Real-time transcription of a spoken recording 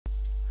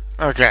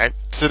Okay,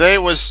 today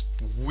was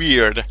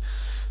weird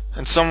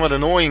and somewhat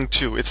annoying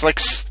too. It's like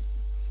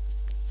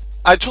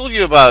I told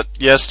you about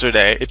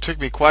yesterday. It took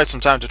me quite some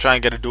time to try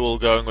and get a duel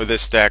going with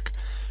this deck.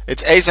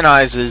 It's Ace and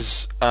I's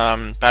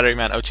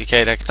Batteryman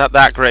OTK deck. It's not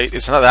that great.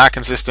 It's not that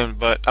consistent,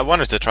 but I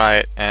wanted to try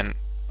it, and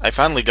I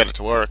finally got it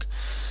to work.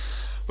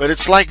 But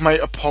it's like my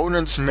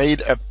opponents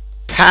made a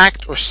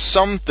pact or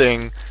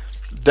something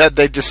that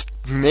they just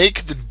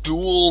make the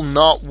duel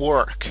not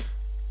work.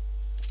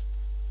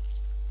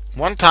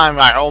 One time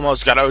I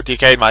almost got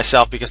OTK'd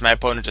myself because my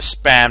opponent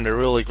just spammed a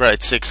really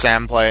great 6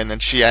 Sam play, and then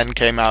Shien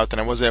came out and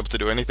I wasn't able to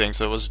do anything,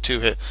 so it was a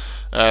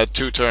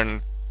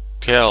 2-turn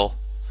kill.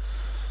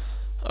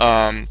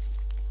 I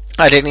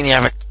didn't even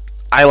have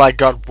I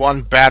got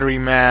one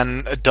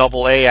Batteryman, a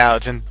double A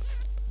out, and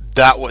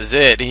that was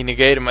it. He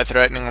negated my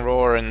threatening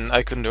roar and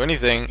I couldn't do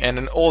anything, and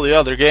in all the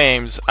other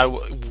games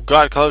I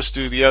got close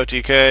to the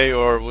OTK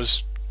or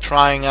was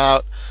trying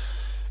out,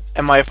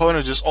 and my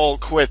opponent just all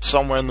quit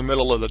somewhere in the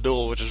middle of the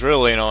duel, which is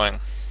really annoying.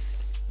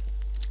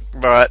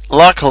 But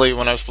luckily,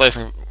 when I was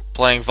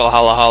playing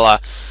Valhalla,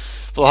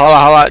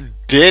 Valhalla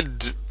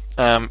did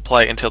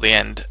play until the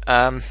end,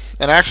 and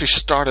I actually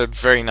started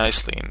very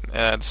nicely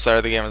at the start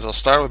of the game. As I'll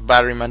start with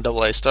Batteryman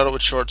AA, started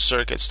with Short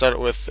Circuit, started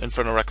with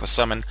Infernal Reckless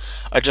Summon.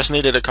 I just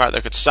needed a card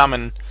that could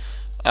summon.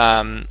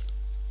 And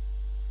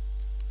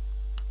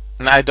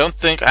I don't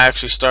think I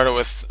actually started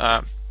with.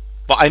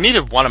 Well, I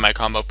needed one of my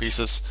combo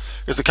pieces,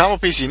 because the combo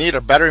piece you need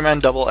are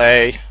Batteryman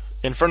AA,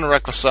 Infernal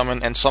Reckless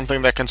Summon, and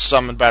something that can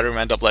summon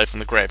Batteryman AA from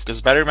the grave,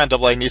 because Batteryman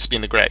AA needs to be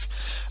in the grave.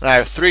 And I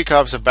have 3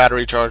 copies of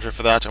Battery Charger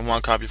for that, and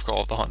 1 copy of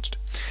Call of the Hunted.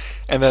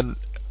 And then,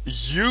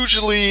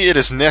 usually it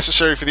is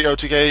necessary for the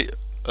OTK,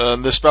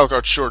 the spell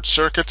card Short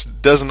Circuit.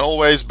 Doesn't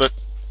always, but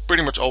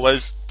pretty much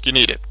always, you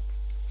need it.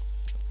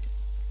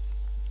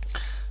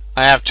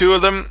 I have 2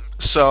 of them,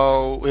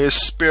 so his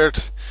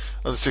Spirit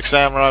of the 6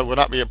 Samurai would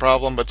not be a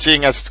problem, but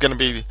seeing as it's going to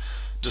be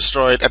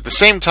destroyed at the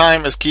same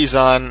time as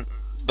Kizan,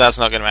 that's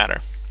not going to matter.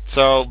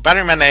 So,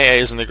 Batteryman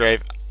AA is in the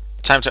grave.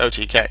 Time to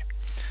OTK.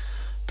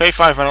 Pay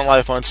 5 minute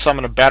life points,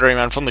 summon a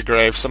Batteryman from the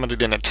grave, summon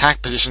it in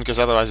attack position because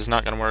otherwise it's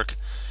not going to work.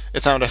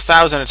 It's now at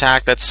 1,000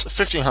 attack, that's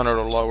 1,500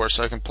 or lower,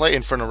 so I can play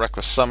Infernal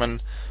Reckless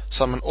Summon,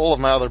 summon all of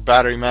my other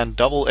Batteryman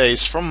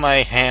AAs from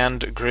my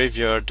hand,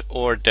 graveyard,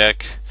 or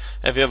deck.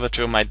 I have the other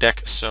 2 in my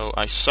deck, so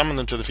I summon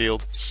them to the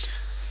field.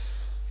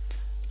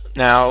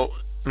 Now,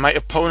 my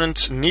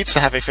opponent needs to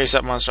have a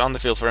face-up monster on the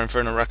field for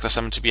Infernal Reckless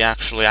Summon to be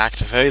actually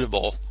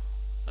activatable.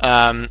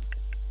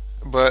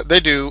 But they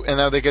do, and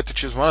now they get to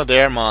choose one of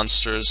their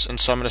monsters and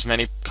summon as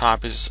many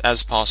copies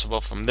as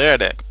possible from their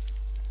deck.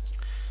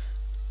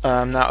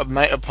 Now,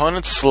 my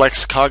opponent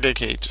selects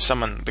Kageki to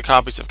summon the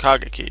copies of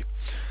Kageki.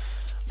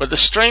 But the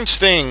strange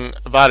thing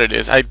about it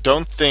is, I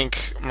don't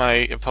think my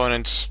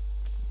opponent's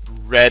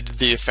read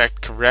the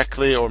effect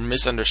correctly or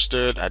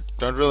misunderstood. I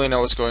don't really know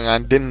what's going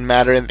on. Didn't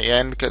matter in the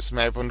end because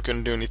my opponent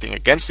couldn't do anything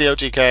against the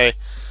OTK.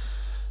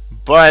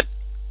 But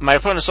my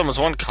opponent summons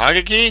one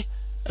Kageki,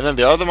 and then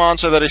the other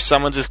monster that he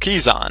summons is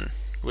Kizan,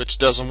 which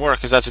doesn't work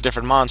because that's a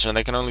different monster and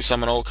they can only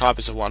summon all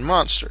copies of one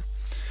monster.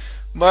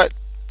 But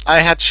I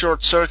had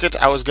Short Circuit,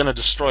 I was going to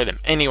destroy them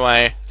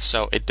anyway,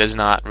 so it does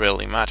not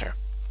really matter.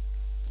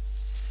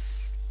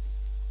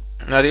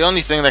 Now the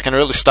only thing that can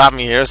really stop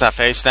me here is that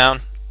face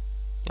down.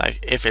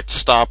 Like, if it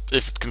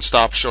can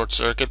stop Short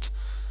Circuit.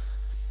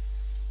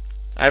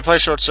 I play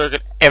Short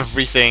Circuit,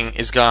 everything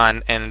is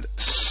gone, and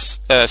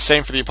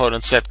same for the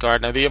opponent's set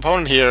card. Now the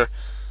opponent here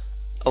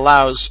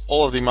allows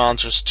all of the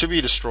monsters to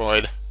be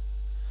destroyed,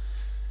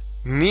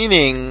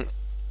 meaning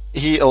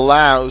he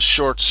allows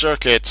Short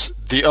Circuit,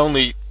 the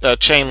only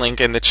chain link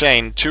in the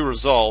chain, to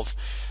resolve,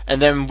 and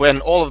then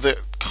when all of the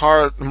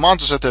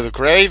monsters are to the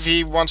grave,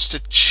 he wants to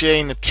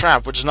chain a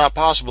trap, which is not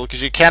possible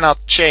because you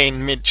cannot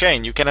chain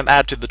mid-chain. You cannot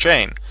add to the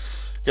chain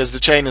because the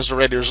chain is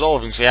already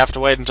resolving, so you have to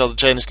wait until the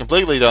chain is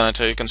completely done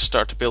until you can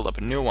start to build up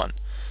a new one.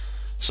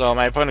 So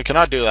my opponent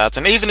cannot do that,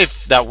 and even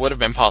if that would have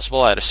been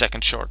possible, I had a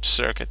second Short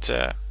Circuit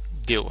to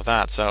deal with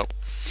that, so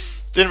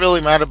didn't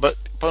really matter,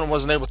 but the opponent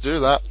wasn't able to do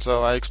that,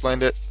 so I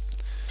explained it.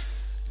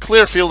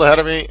 Clear field ahead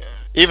of me,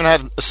 even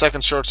had a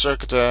second Short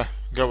Circuit to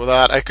go with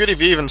that. I could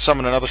have even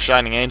summoned another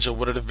Shining Angel,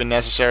 would it have been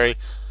necessary.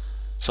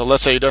 So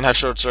let's say you don't have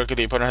Short Circuit,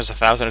 the opponent has a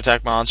 1,000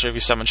 attack monster, if you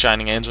summon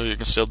Shining Angel you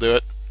can still do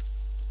it.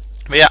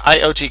 But yeah, I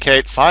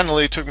OTK'd,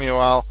 finally, took me a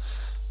while.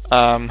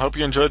 Hope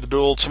you enjoyed the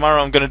duel.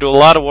 Tomorrow I'm going to do a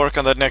lot of work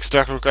on that next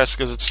deck request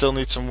because it still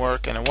needs some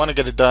work and I want to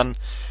get it done.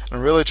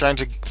 I'm really trying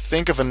to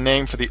think of a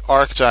name for the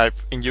archetype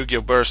in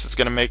Yu-Gi-Oh! Burst that's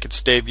going to make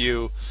its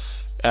debut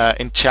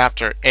in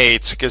Chapter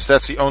 8, because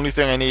that's the only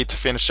thing I need to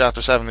finish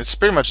Chapter 7. It's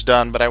pretty much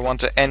done, but I want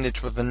to end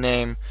it with the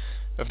name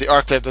of the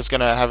archetype that's going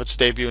to have its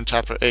debut in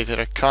Chapter 8,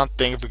 and I can't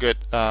think of a good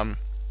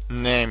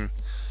name.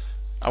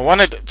 I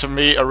want it to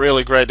be a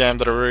really great name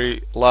that I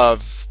really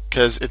love,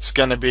 because it's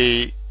going to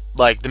be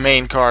like the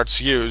main cards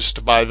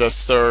used by the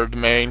 3rd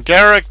main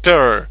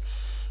character.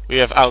 We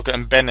have Alka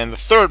and Ben, and the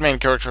 3rd main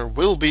character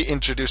will be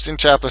introduced in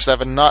Chapter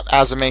 7, not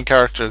as a main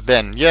character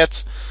then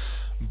yet,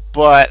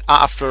 but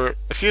after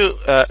a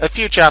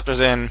few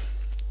chapters in,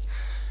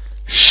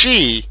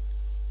 she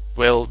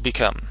will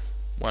become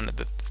one of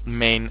the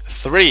main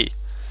three.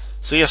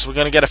 So yes, we're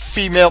gonna get a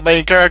female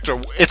main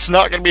character. It's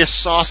not gonna be a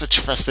sausage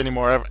fest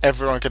anymore.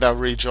 Everyone can now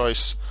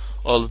rejoice.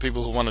 All the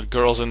people who wanted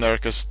girls in there,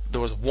 because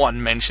there was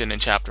one mention in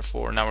chapter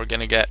 4. Now we're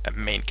gonna get a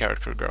main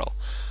character girl.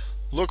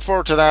 Look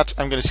forward to that.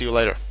 I'm gonna see you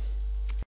later.